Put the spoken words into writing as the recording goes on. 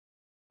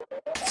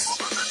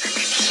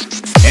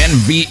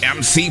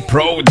NVMC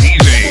Pro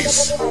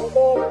DJs.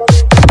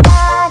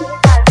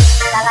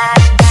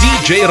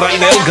 DJ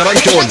Rainel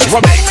Garanchon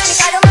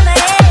Remix.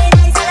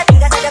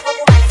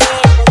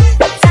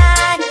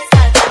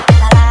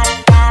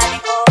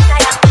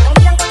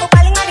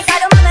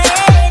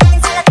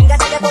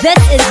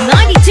 This is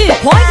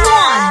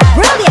 92.1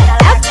 Brilliant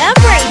FM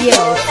Radio.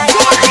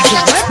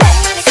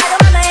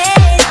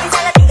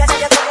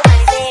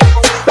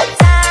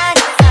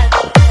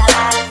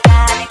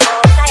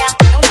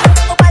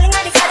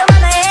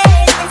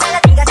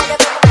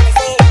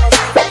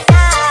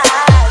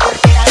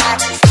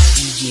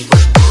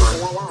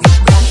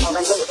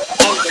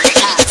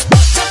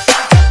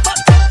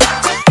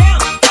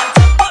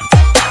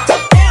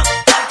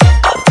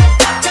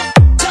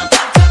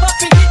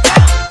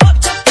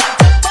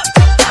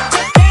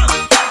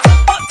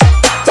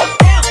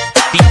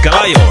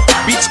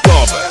 Beats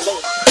Club.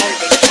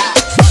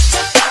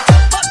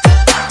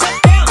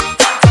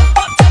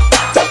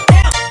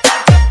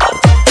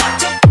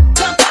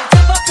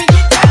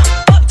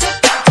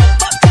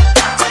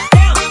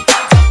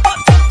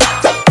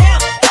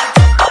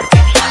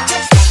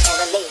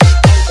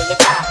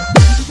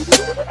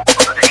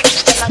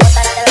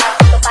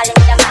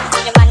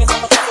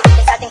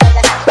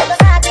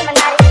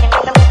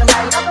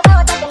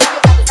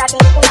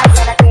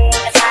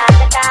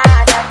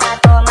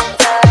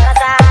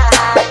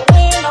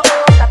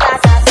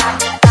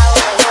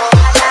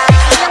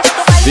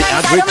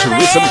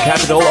 Tourism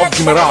capital of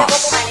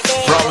Miras,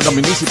 from the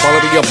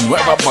municipality of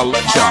Nueva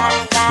Valencia.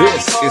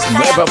 This is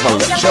Nueva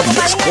Valencia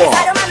Mix Club.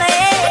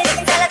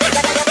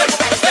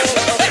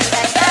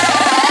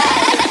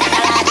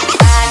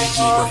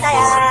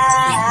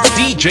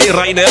 DJ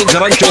Rainel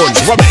Garanchon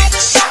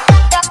Remix.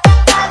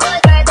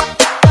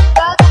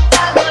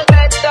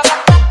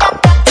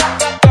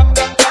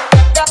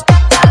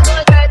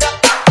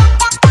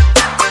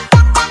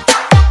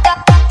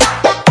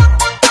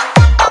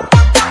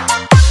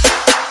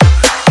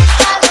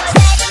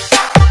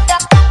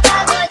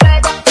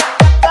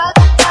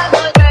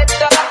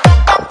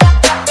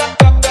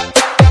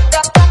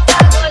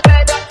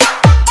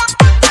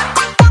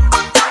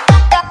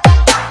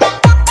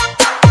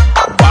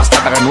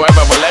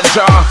 Nueva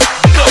Valencia,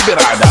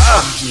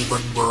 Gobirada.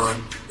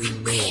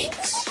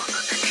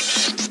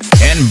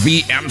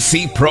 NVMC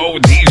Pro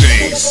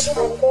DJs.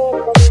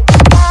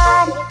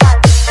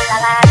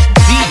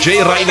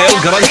 DJ Rainel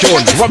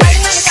Garanchon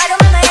Remix.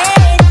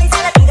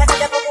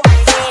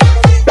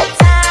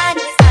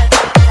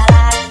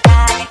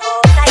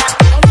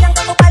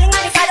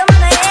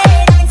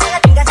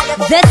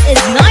 This is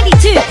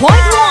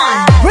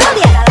 92.1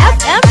 Brilliant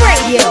FM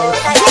Radio.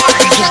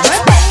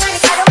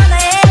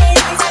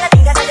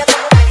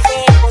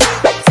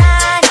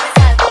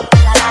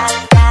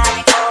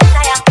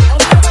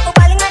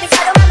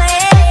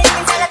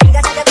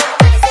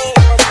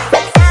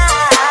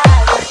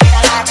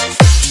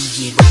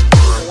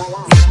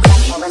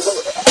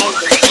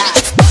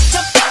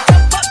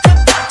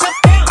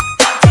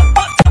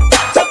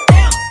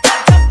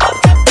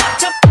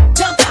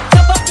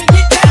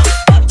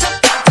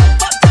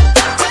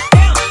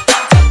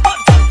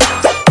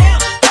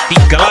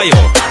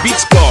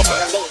 Beats Club.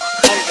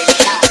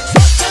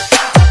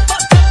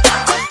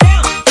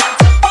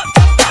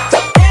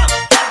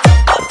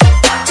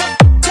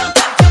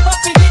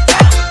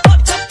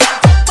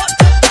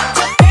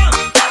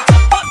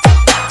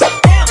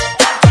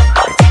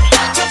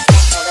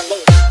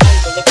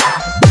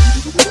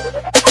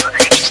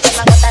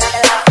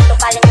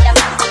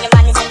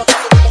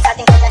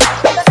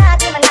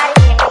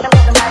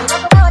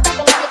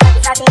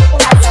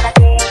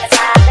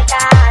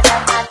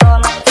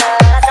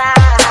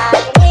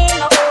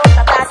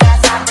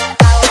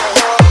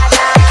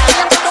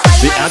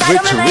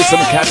 Tourism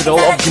capital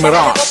of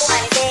Miras,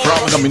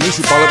 from the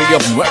municipality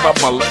of Nueva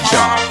Valencia.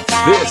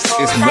 This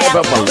is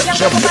Nueva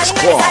Valencia Mix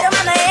Club.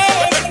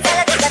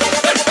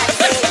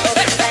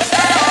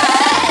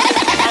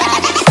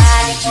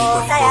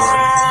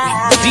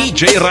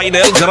 DJ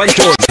Rainel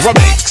Garanchon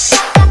Remix.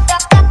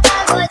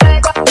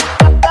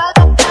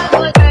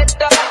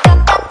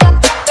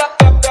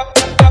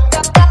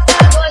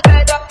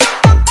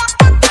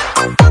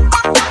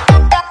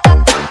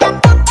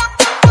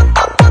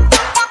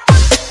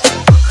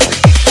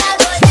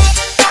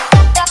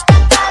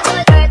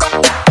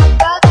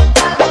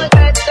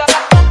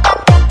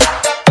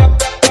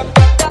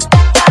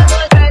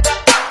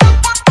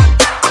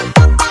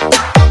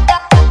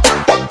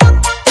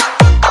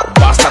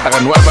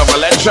 Nueva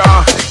Valencia,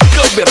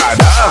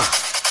 Gobirada.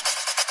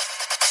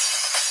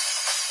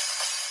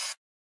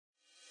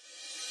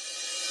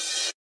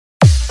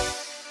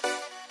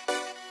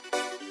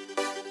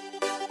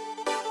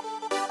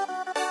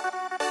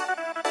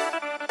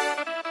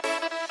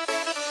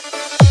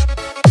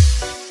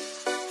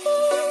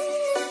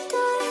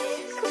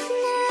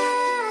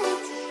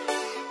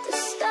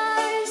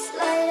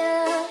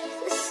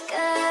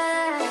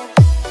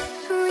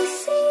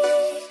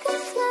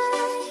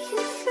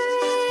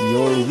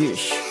 Your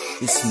wish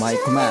is my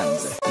command.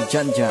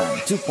 Jan Jan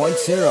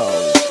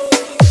 2.0.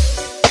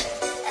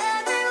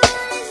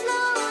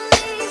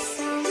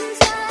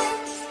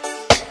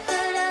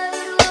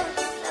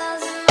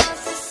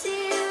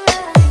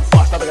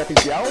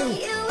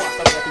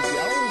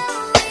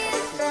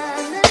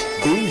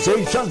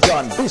 DJ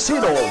Junjan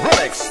Vicino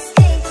Remix.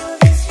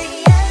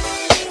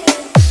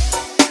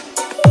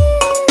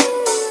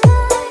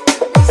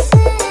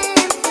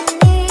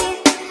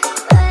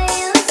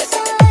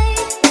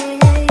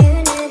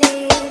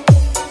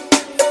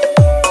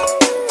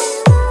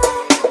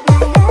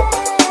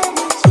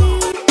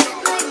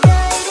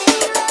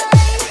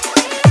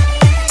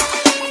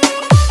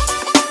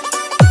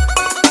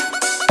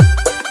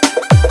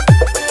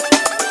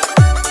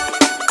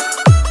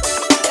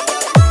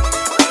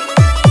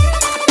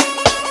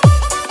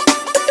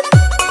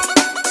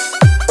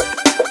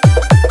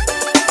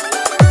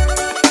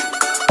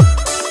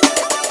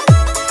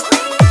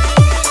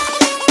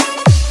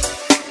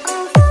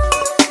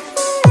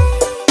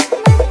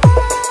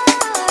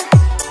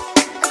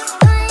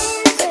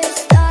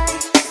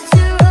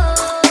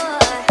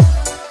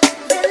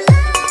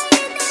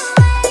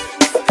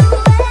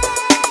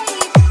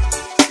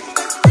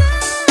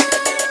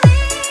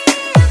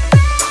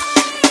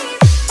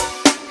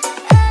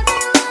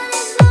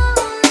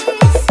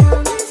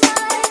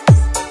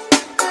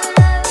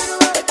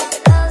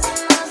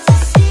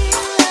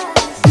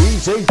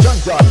 DJ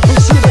Junjan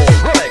Vicino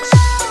Remix.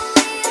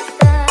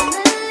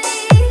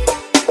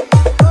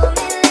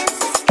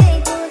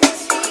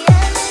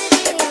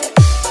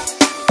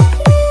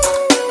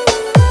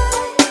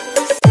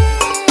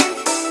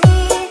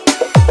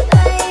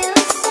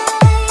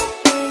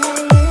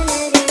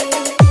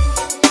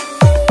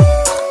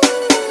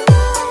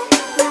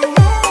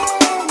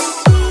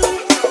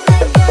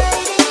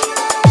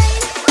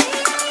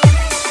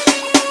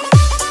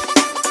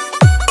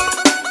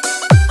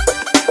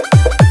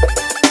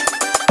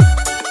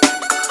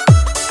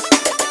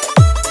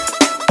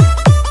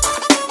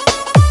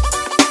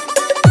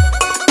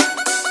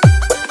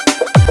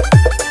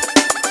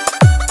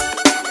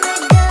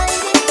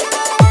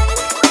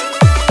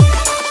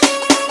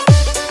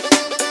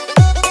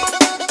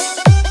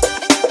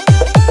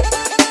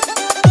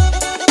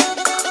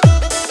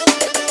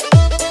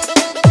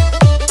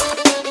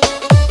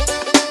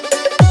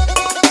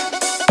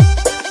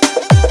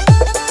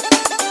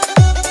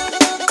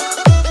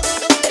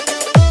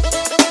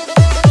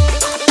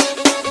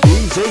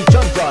 DJ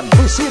Junjan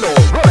Vicino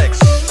Remix.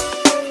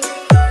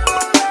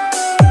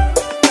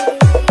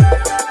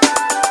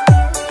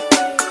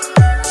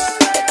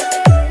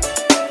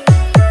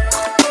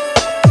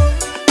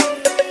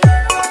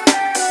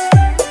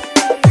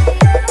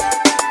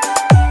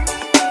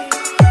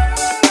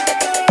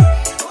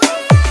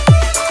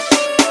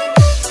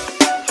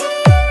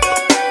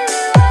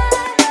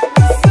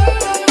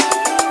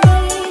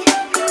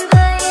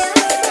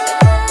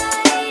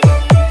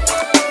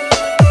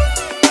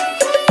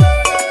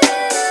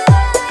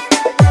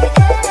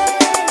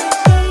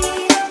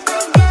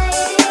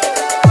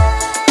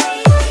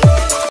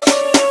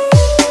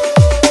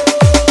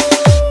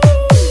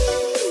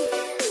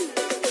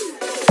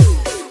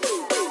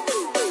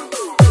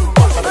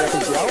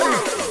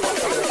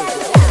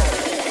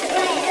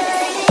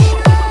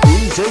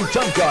 DJ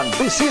Junjan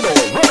Vicino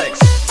Remix.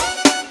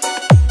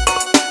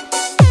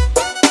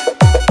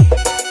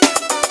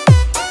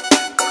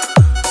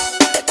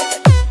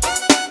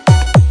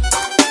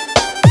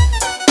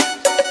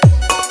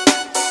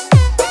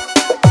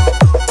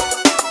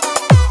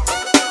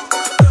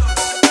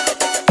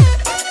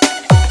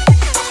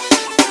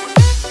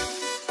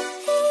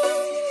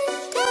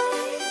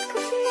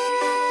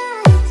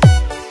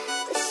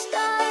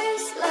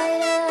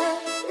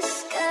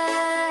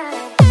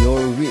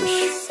 Your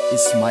wish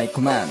is my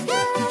command.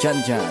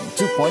 Junjan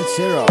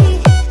 2.0.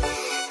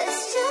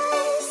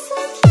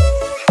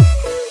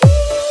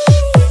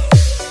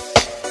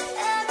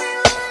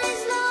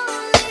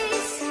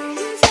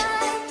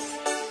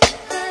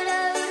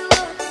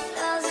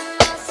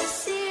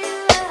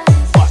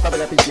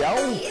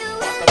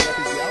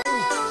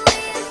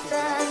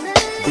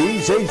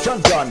 DJ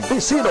Junjan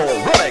Vicino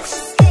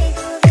Remix.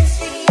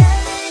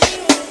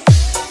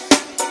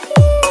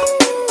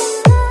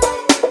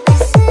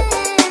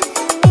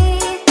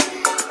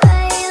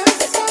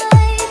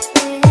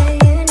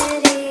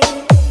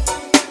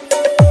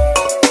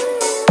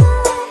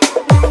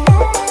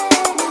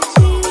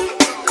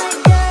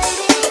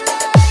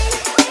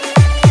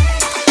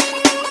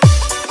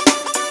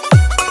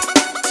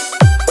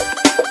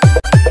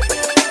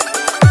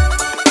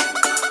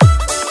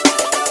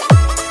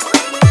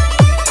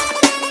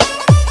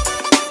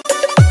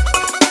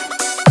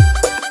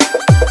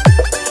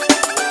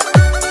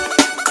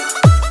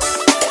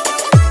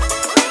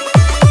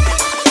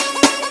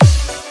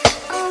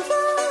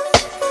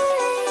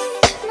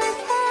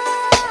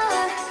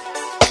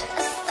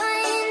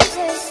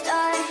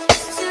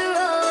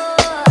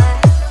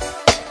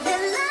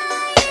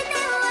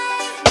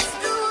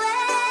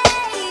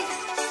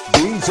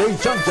 DJ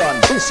Junjan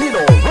Vicino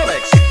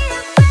Remix.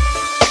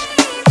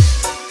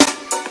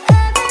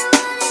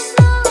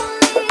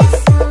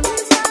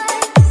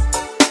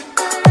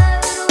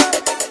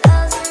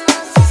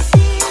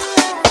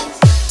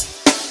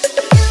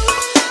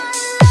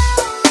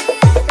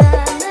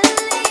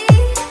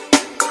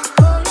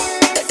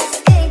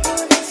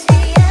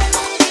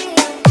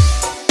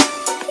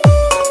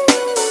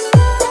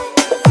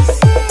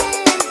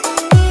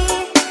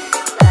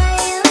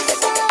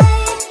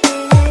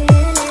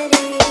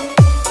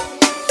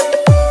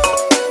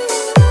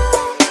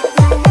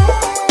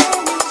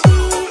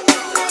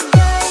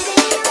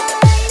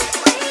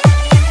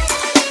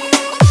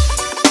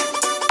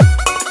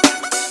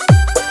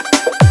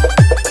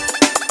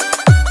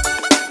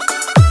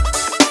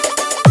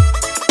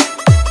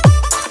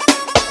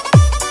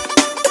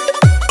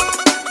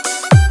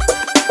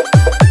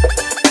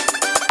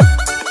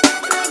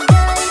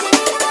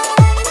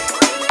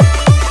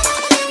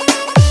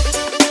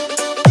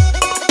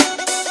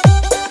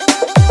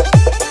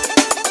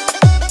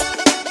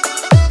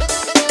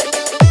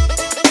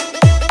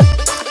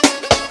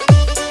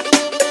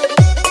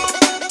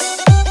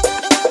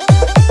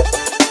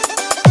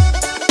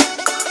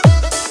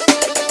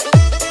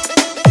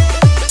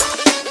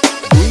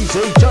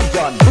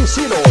 John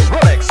Visino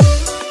Remix.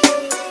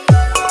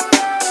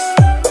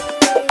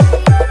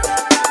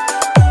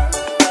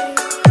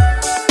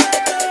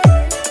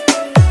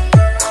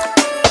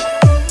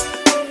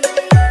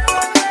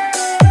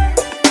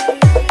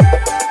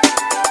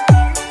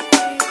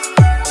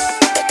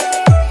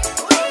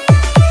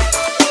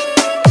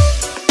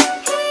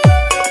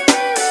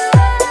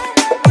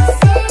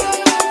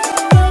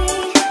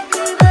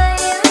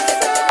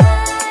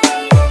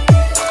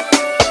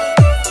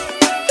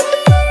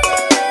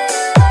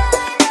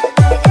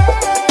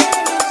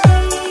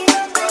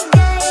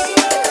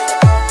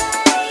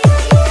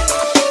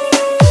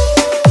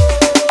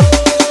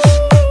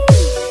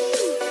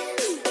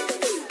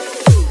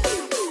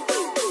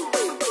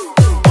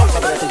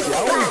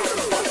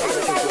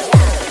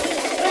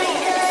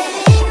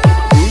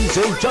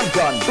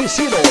 John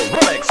Visino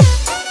Remix.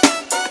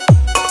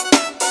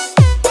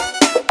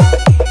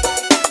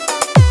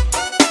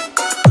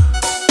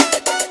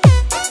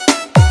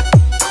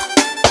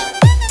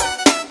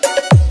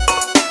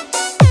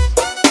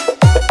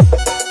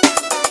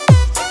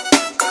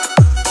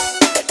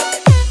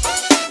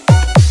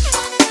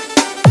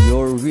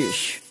 Your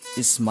wish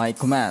is my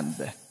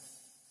command.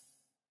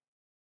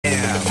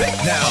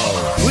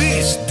 Now,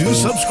 please do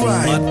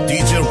subscribe at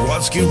DJ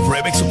Ronski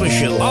Remix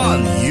Official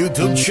on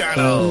YouTube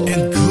channel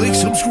and click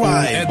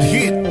subscribe and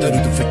hit the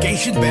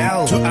notification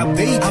bell to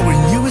update our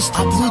newest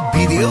upload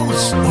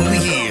videos only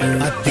here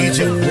at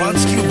DJ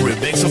Ronski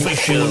Remix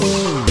Official.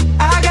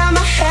 I got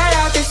my head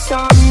out the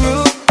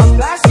sunroof, I'm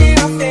blasting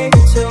our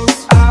favorite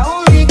tunes. I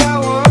only got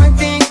one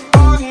thing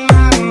on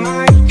my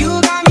mind.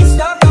 You got me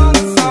stuck on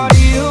the thought of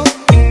you.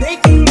 You're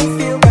making me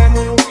feel brand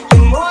new.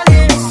 You're more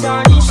than the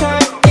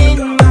sunshine in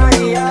my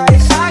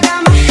eyes. I got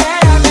my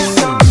head out the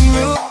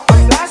sunroof,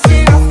 I'm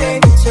blasting our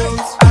favorite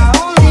tunes. I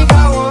only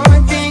got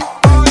one thing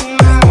on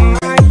my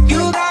mind.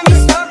 You got me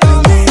stuck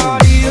on the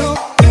thought of you.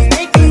 You're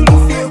making me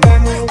feel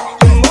brand new.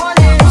 You're more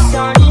than the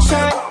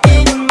sunshine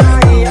in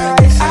my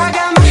eyes. I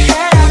got my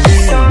head out the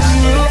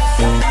sunroof.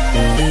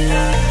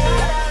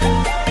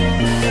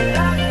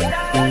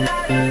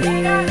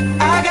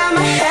 I got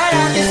my head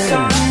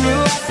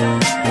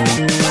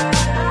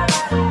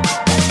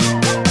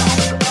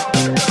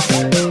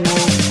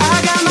out the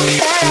sunroof. I got my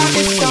head out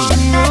the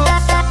sunroof.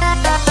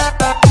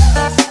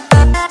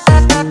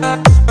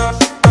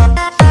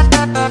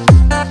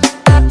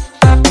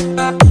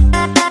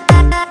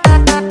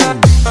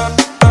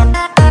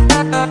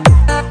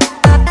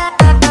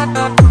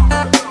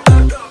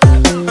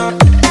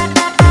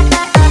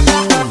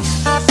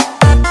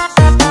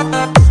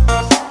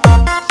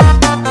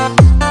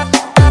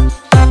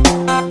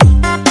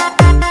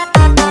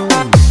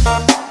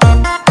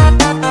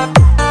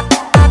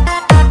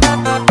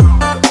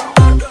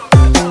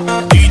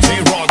 DJ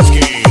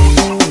Ronski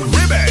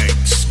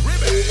Remix.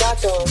 You got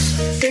those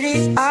pretty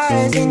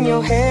eyes in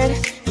your head,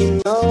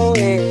 you know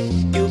it.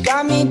 You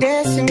got me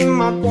dancing in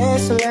my bed,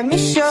 so let me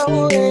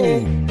show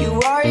it. You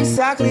are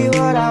exactly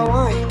what I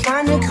want,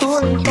 kinda cool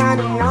and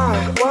kinda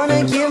not.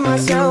 Wanna give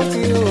myself to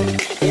you,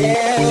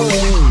 yeah.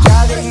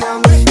 Driving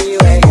down the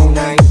freeway at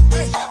night,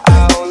 I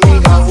only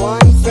got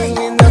one thing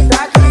in the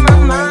back of my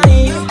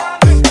mind.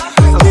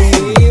 I'm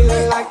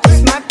feeling like this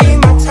might be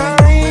my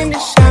time to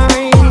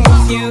shine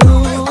with you,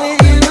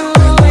 with you,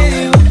 with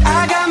you. I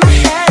got my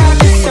head out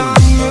the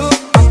sunroof,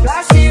 I'm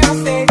blasting our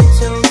favorite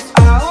tunes. I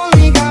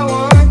only got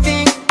one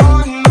thing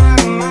on my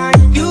mind.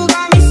 You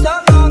got me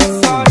stuck on the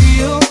thought of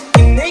you.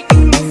 You're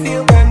making me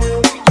feel brand new.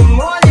 You're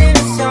more than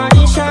the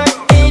sunshine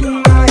in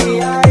my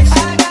eyes.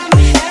 I got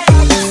my head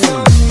out the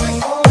sunroof.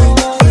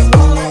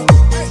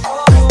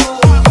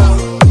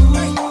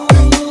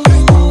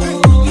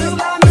 You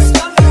got me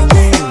stuck on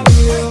the thought of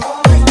you.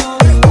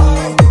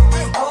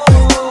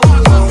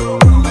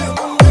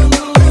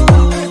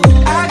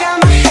 I got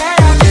my head out the sunroof. I got my head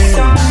out the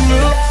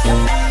sunroof.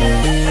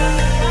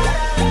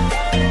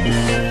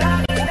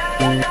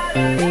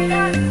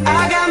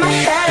 I got my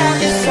head out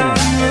the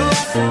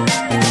sunroof.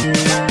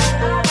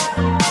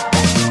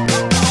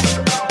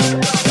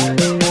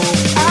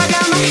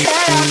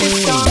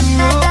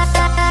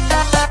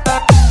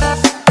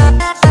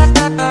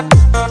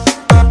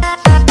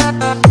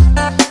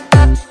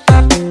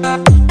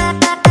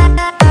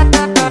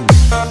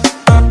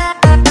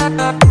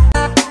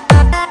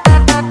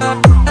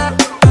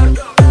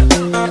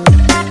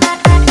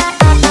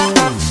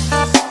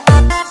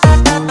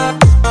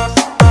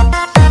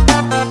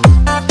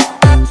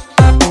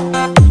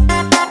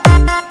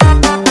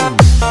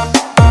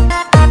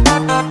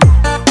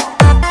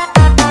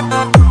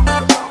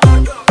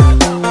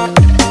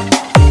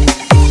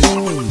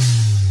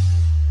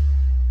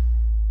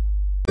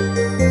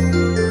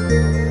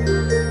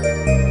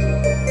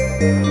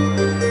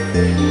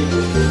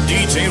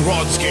 DJ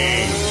Ronski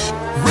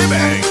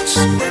Remix.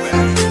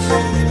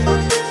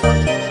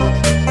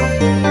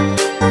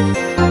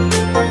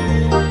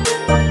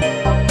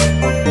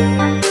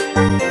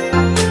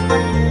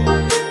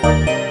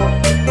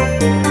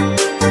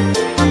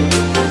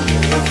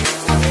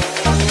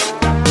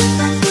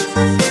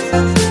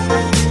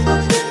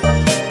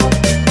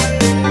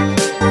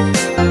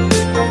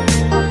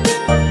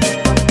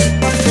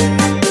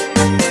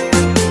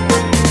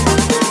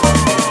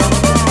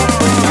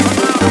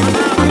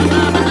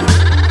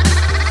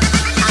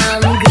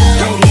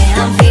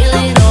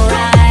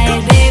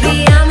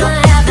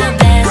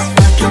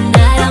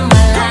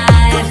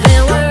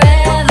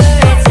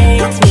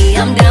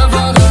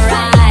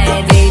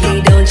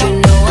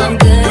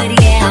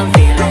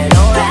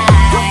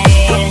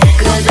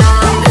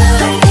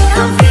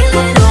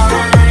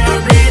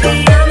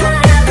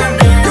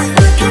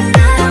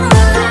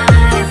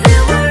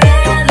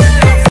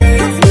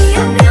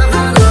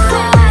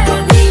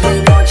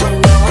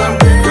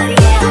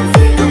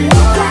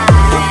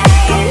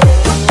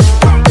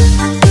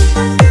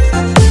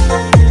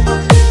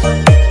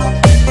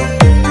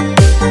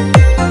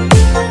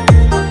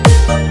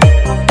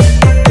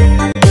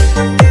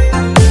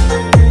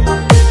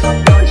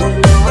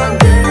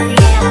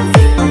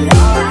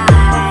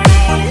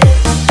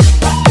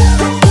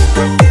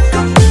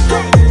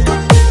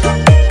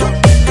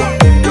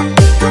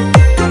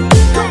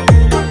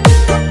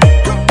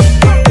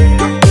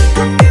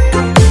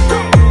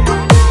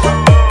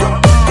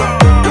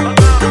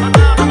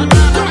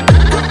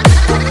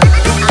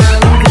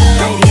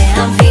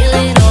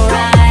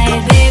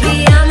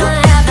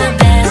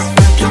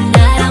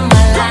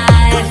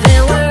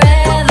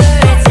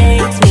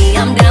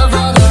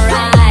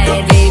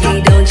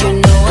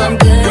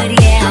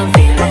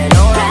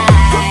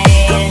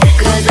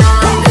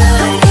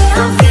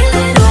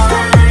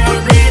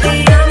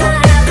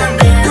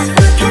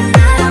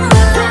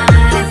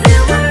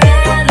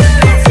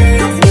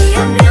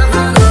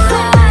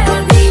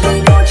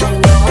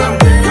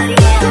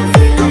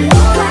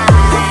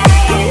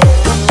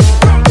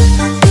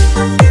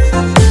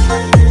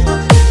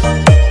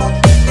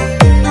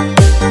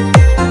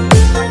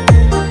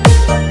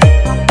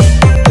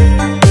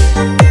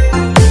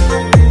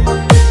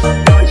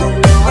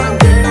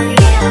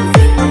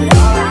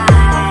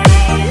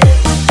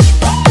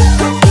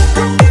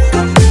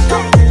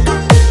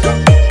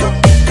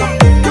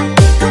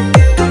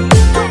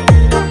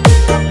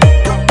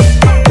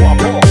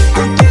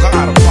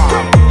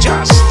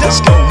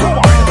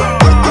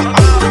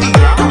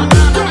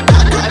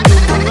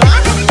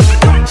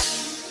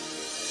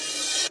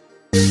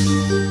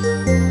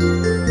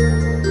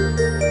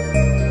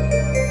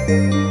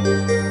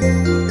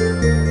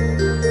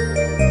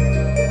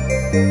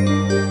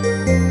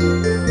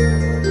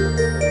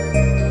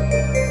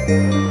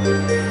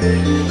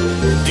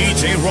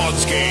 DJ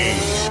Ronski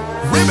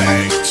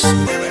Remix.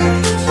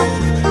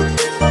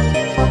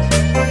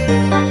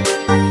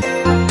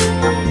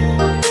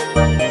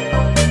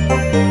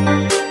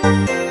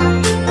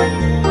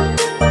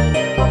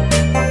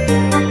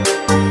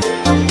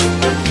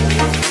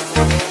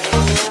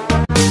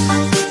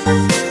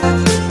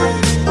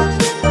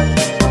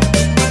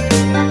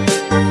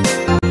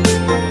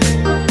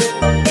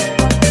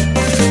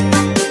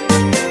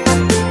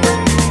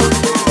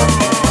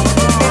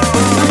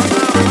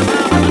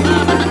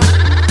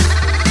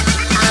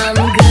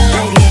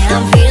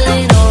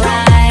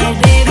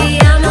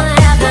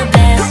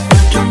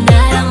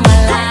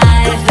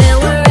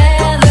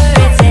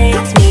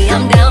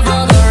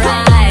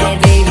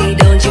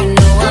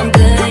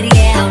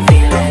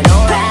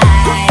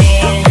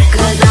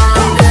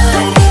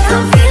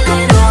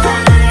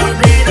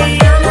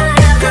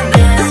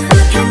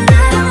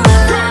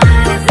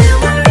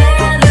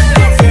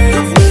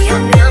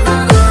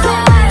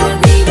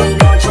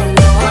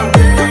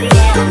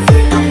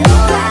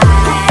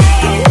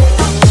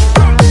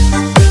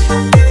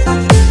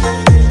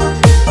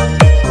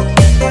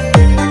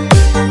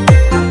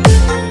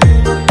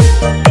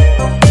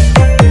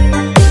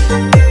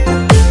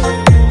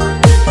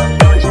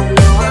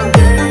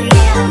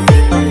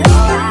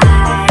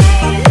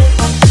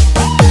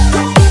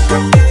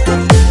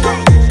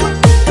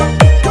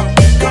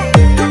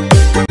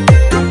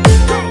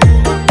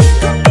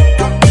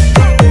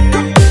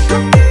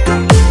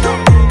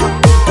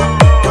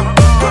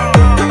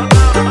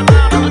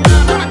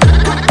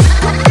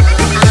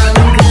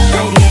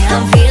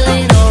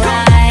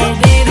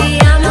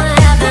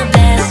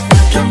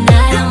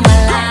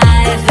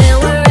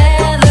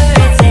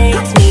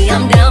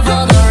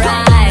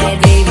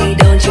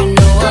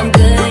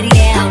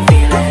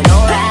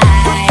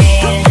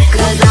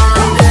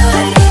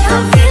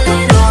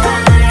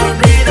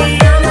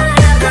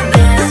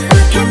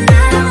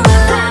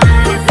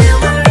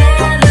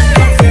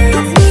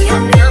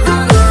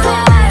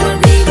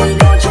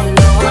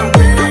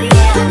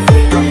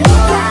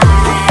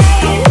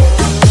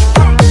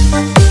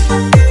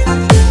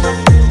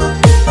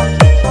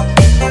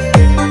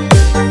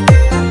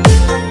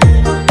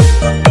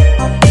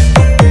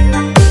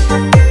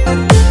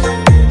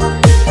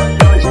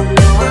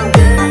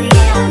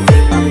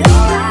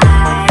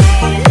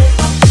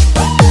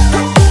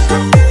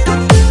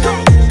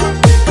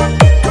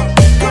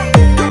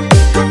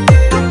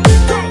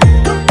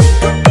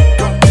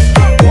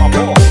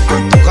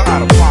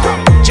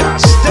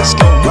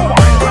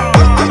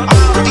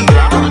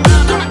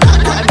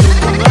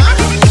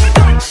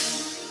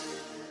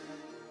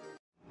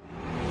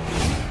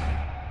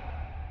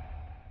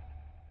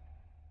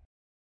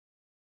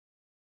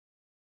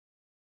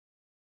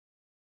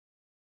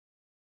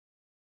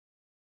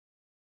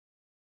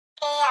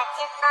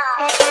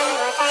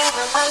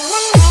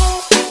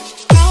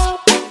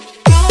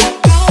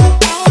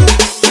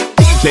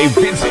 DJ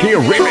Vince here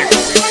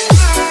remix.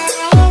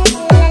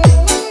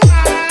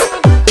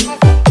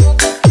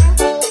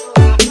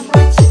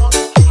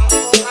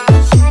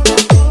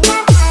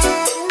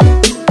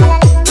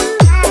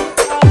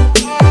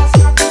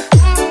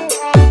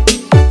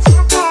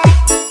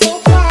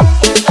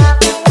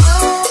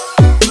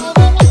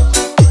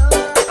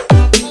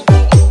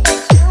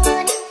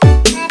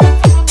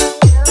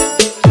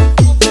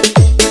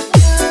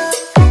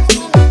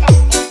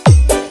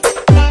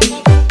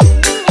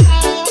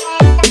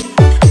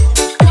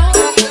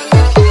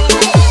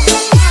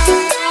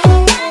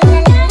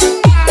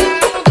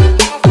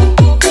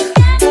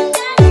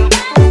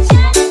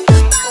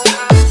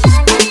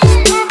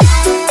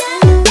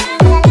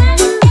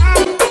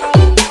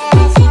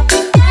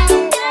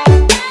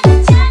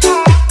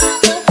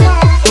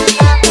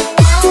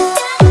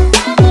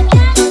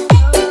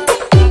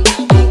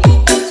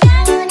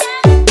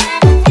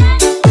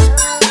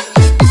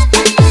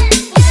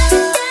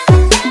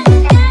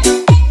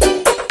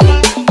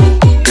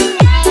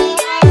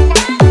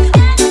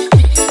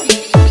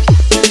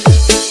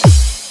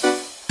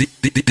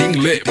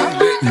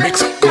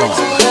 Mix Club.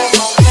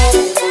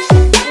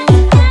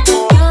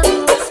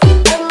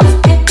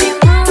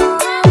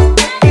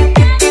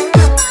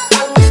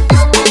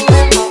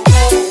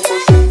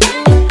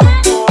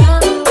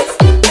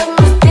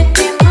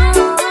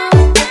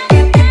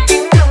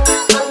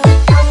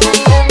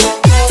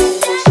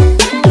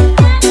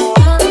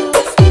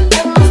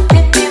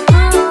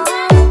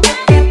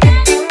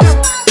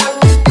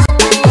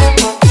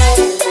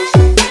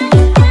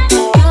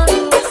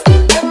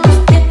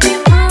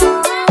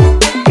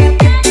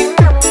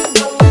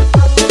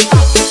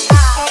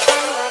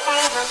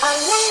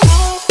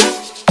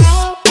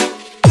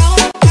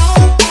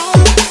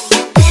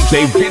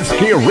 DJ Vince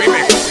here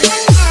remix.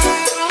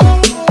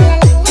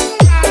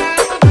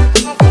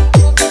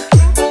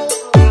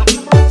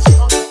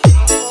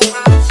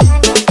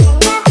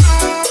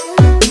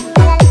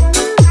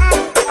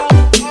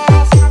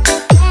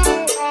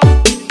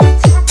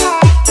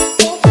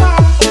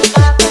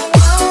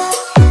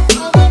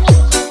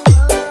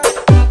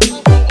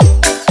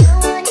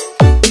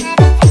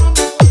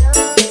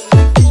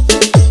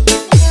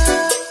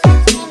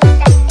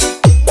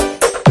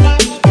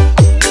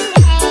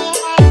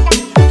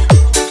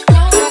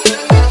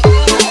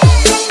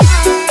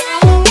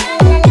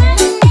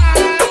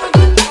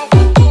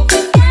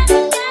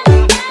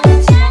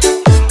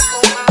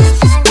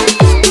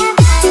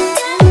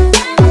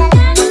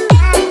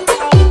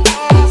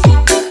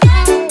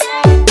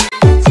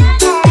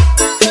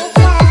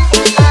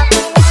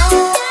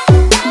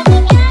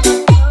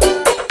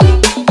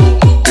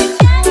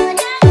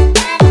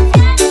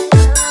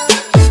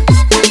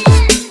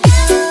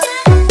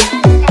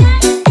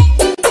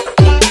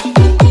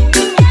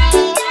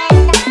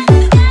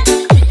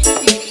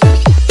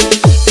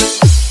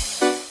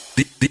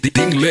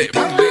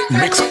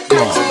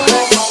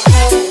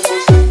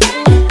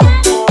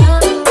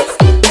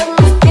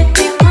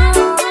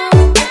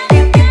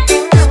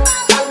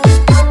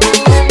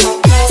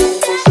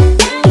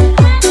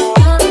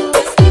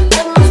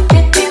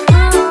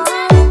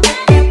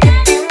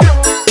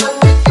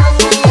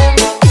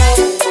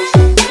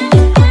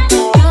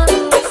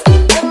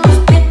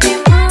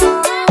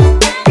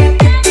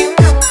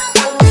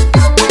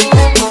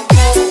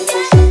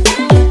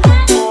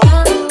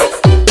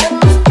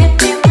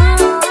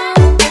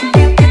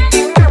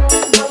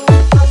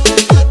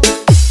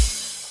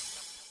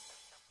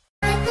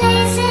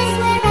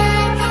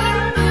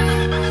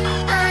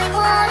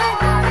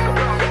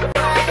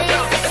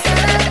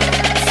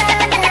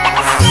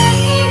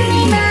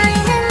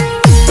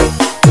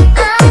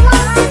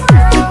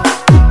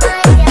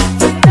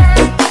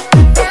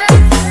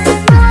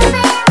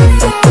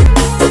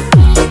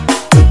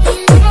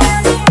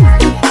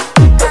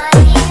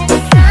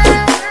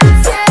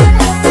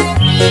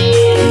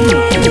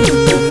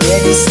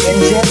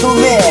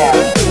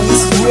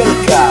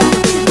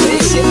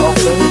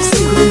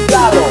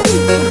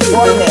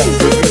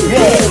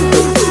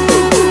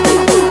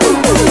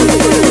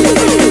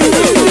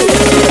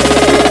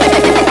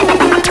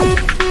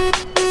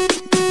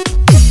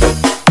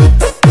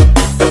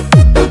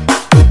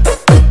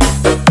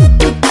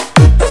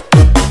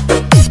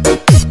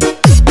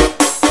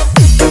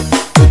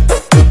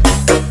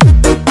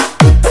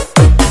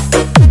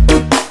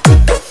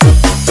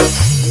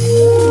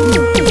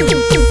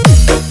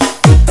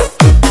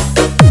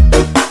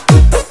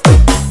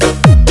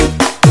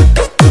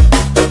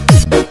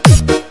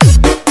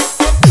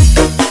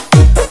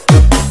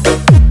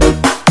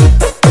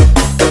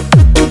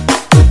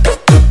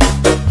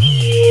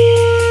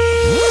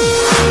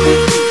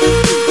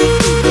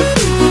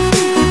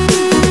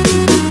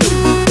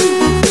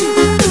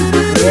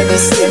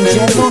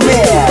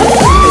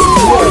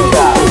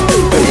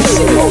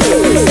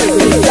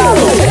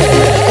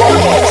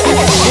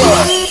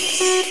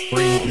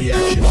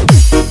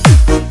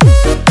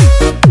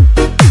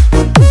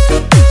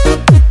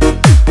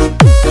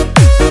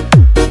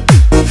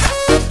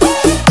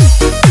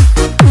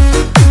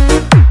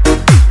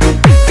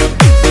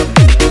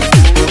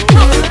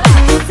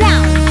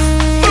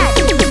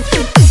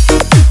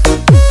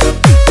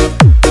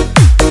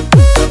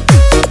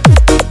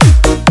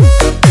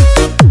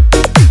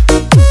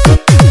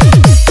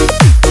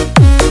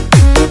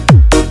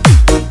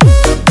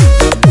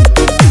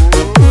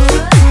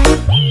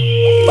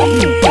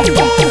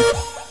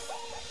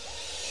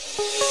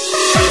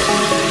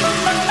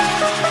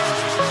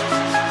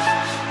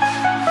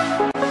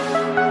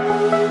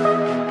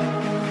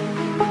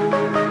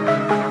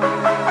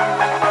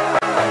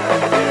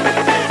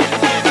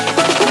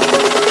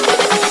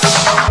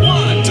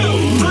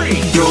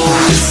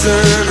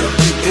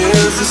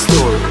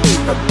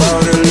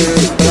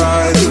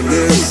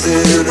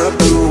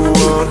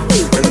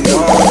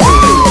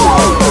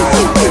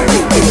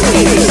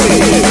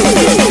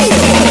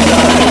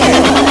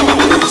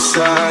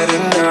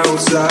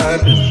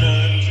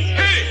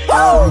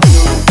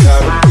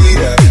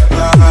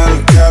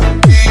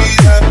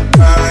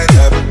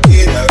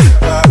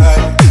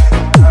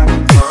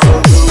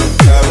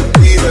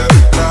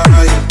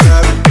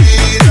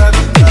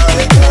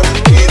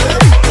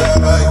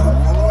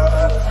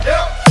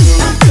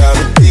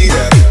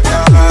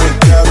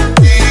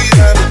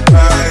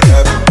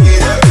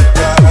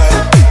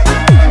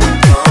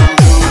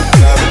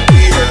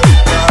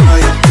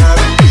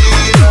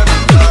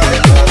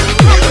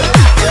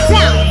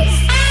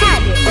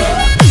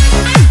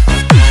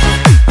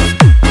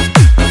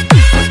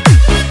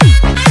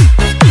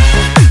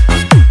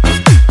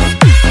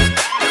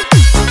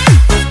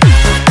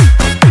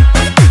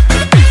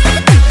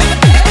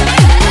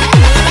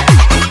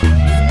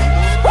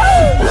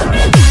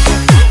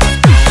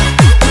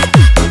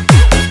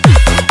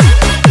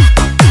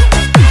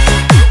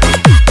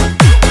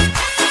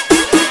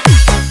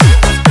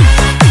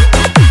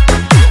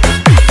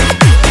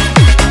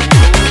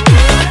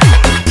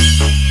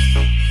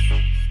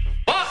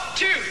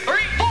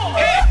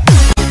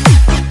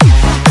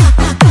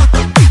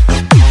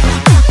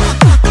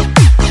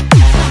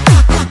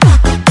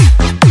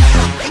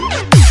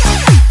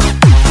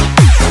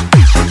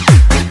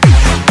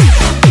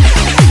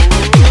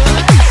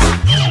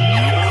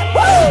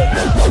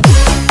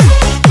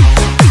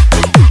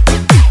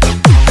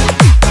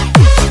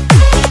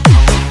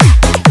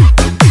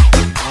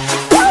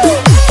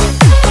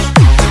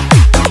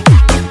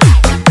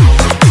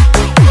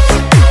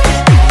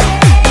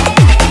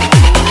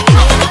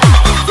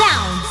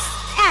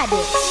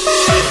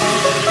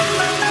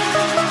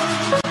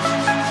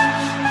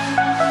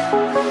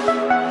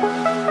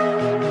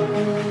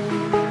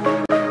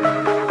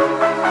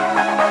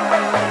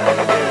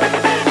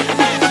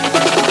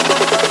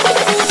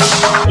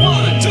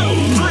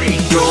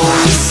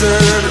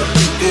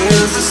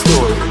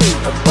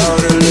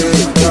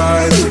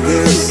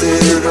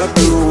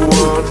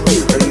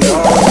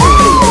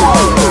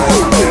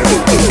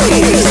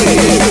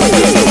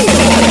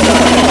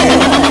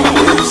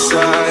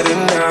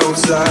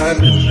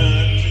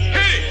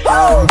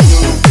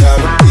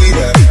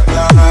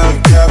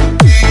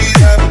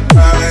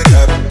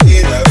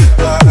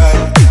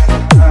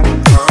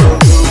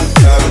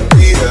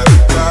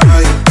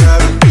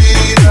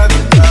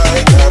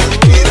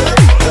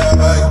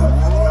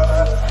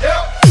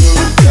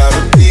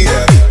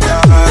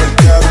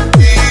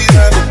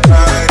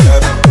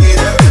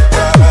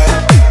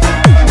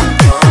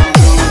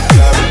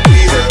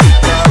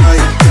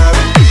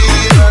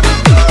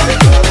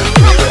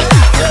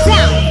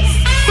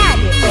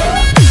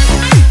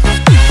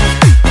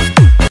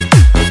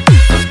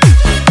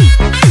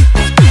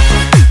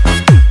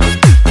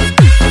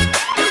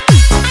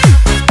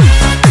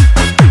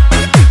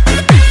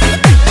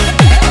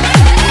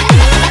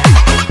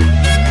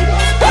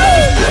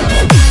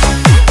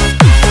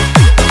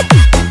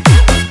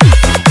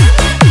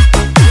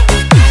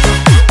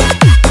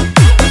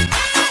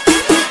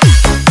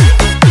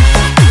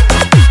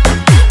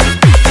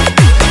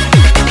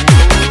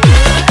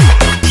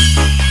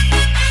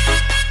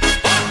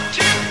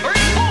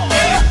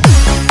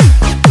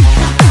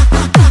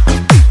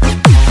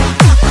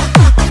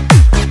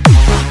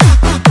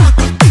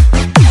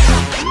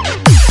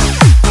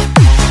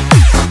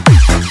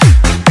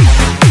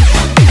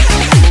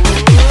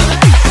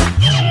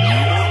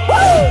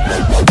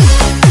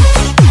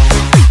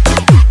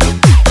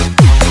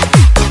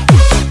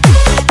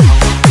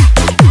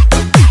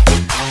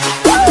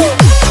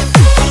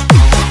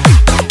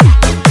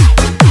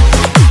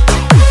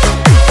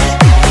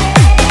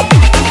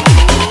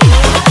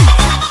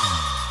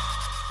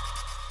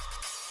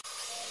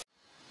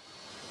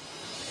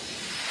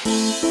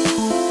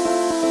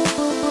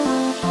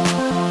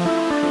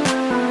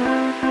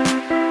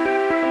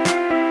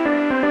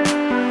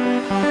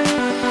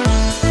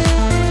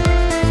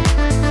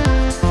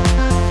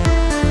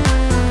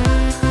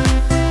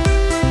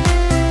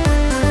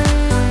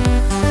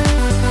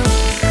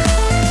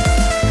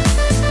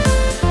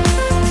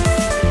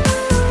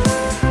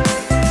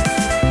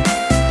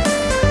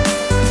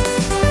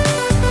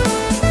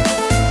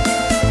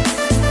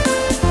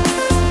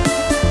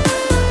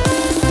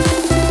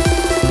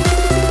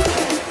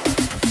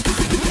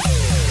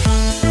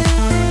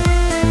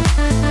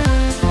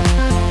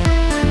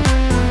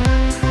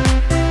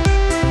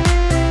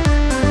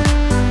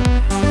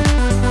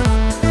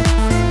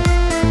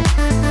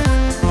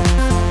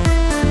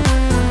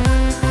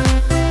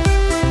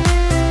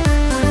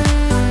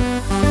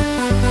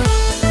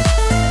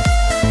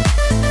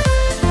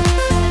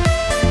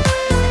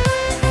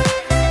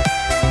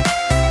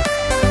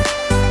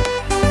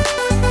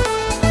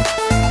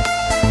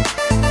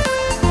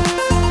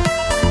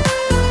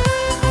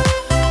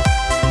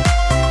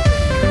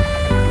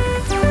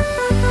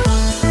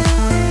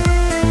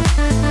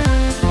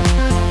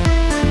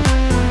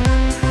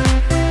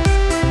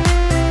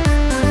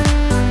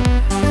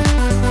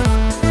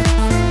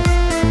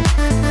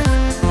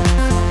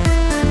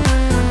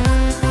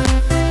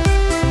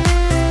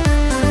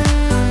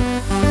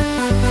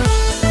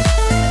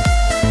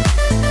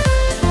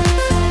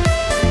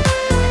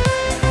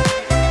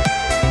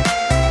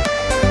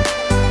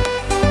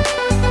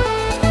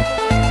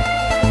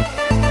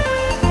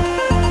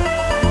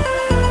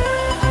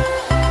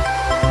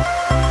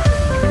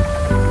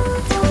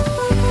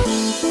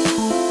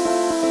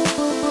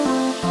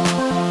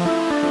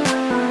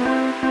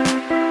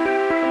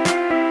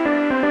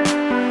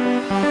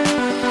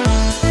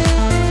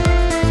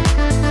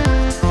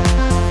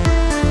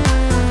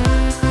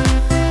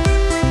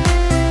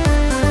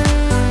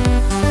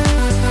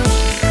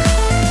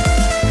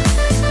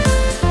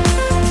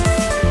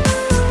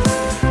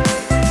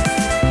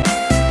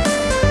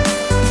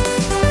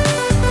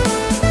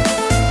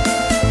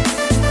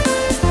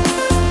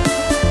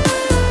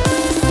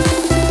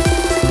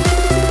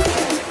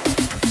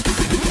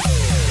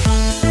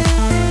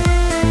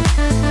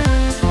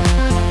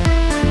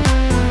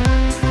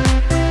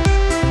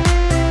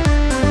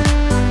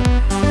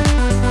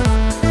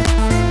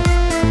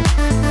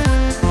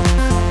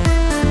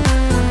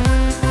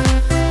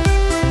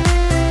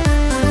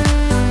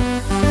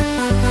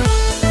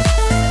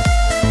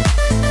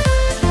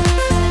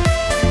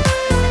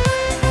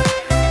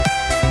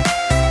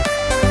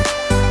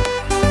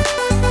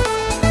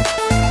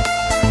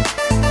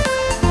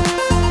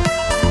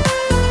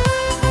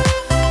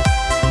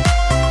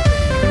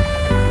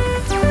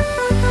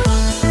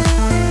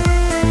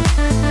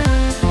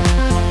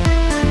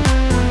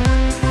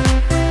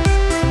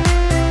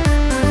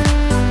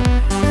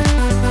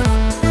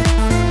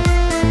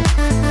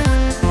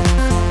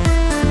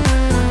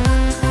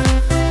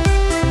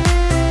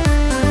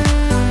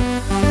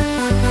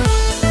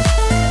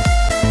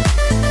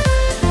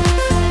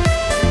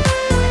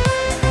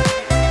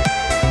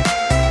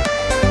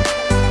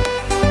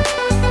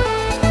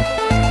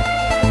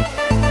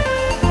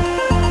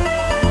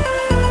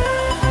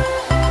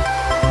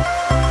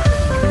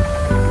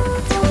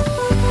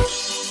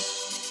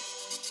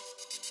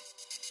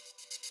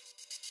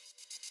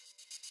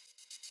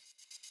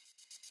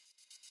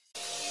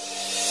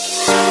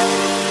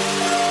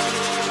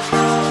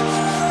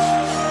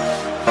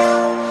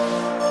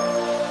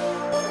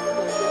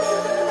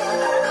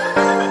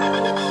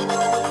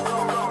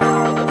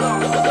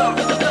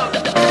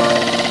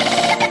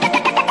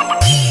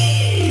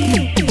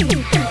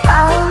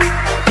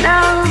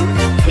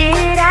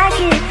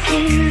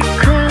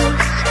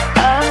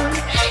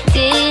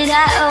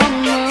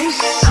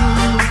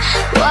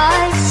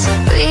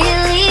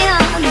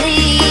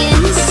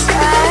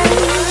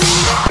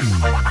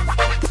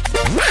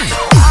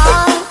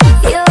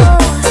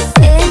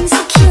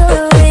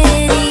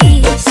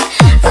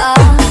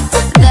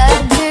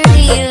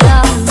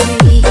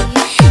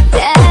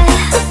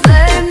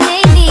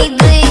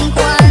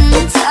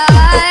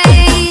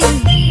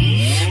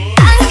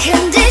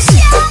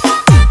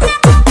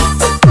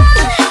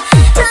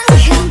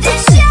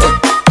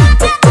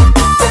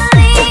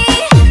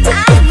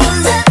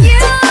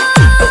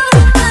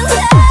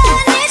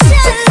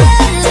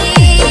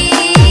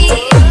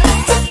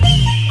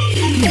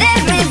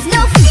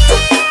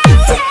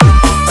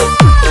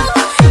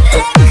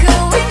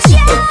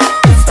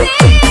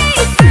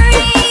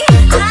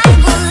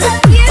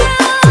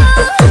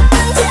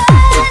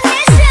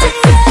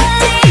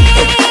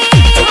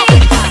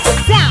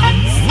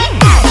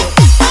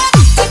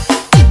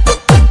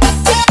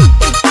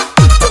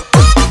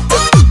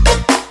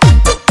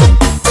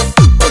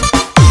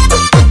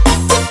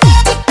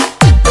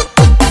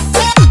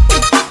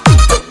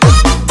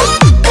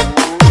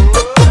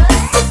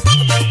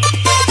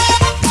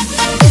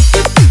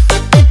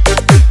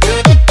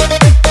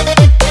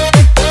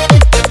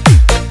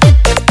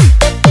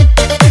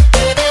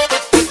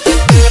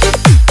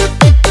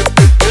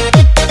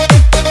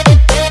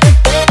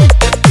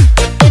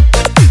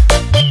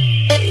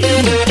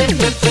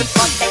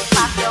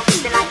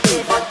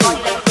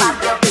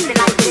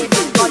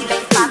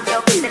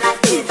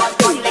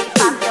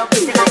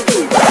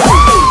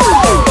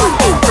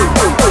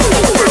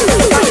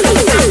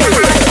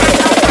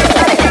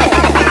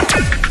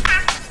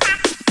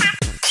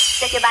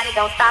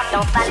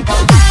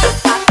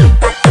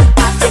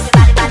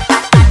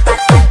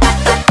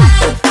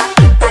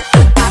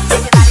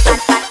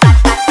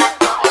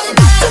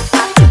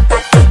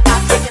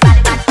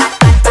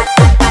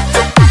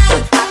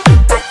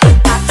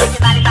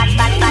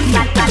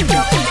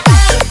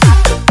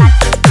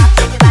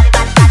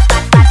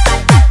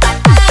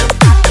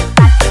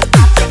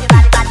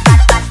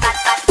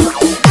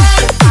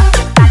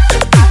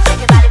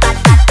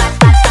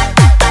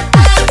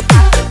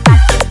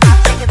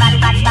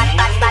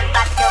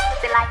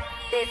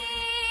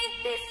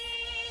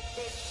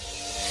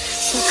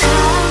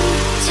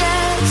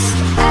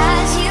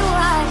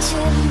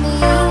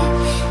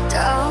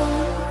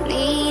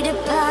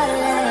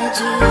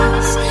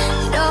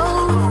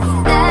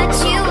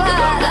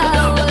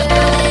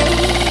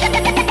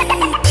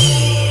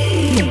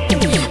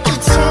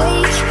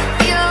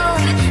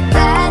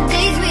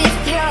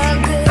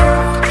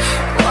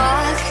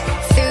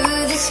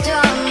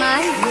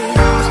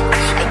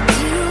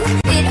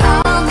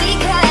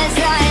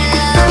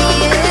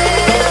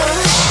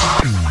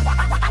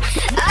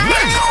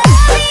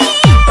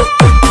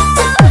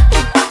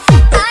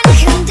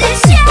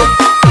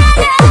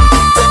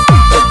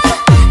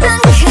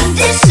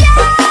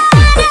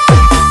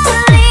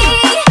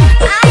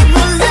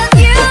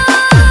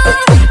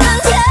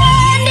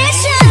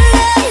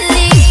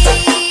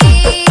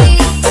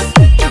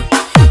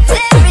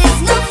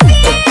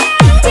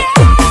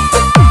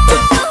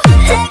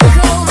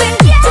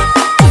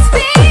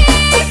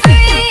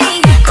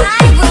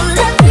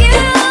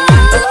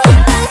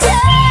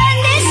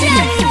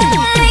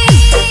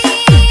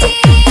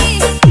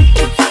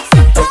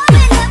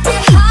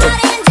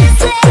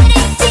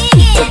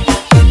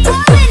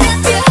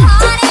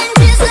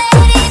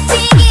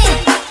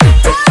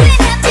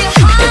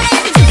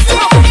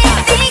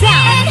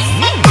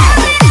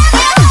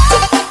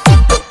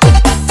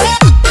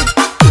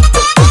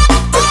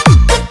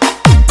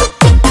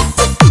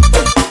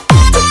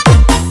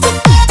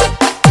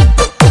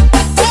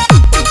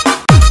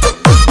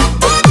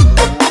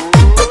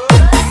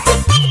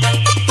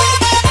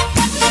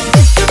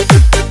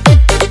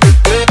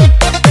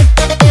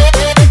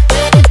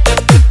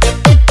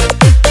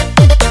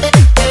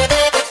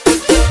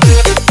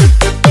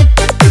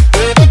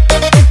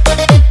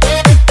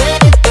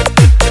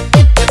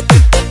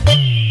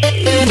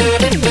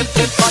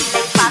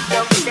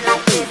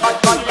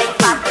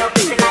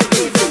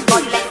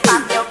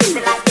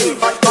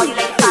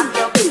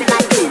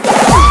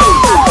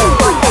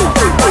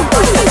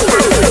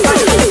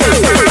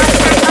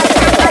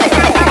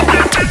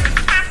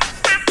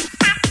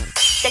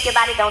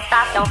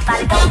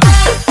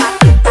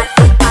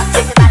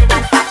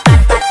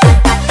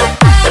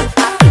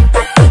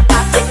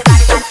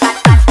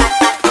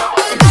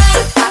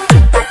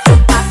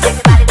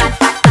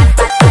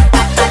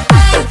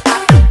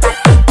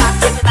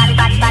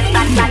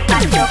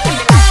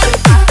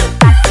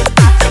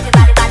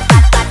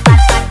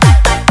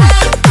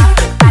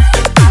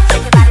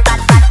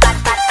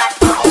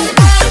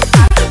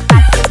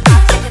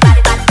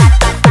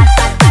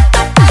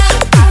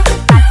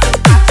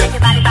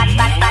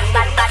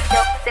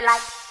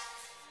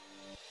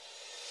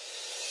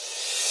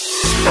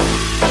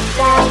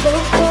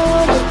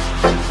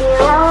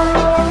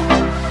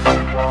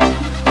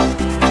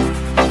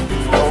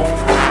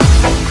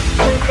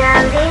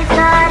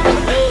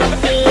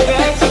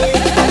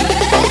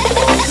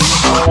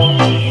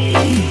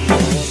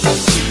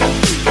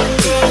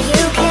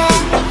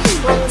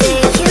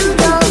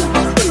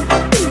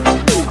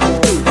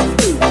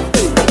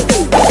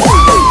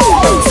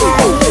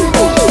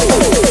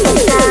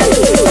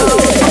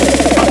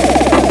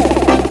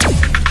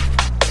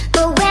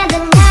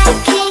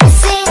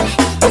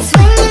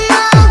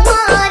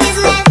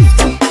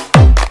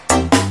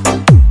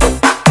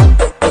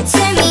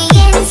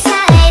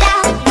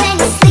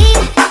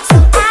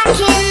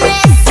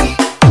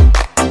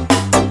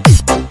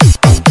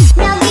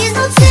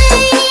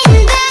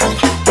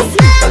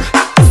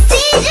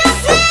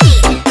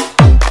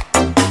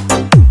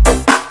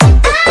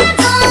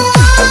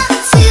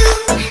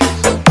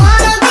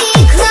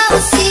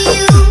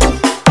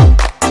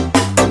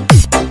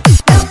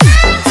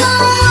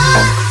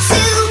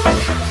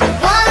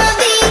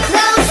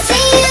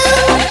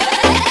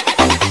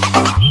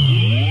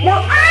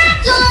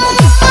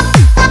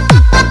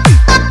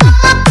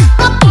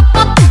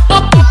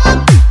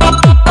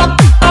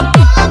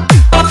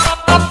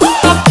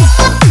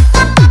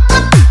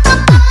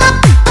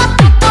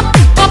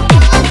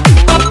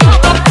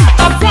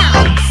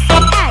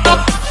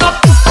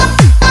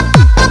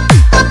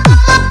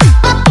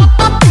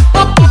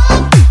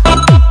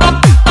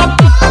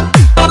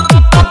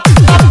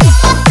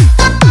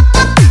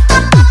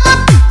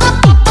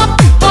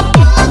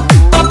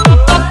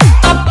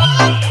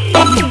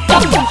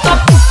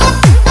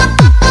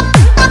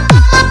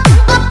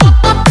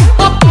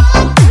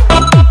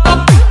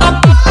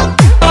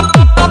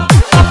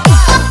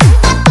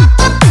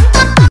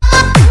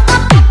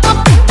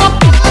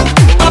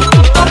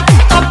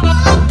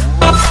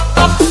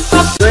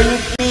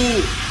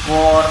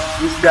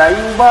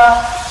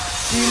 Dayuba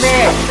Sometimes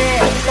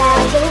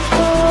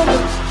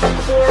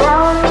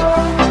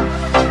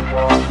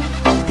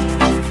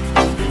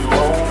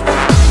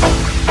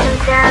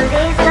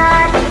it's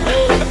hard for me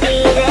to be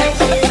there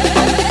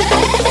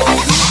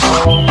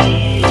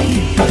too.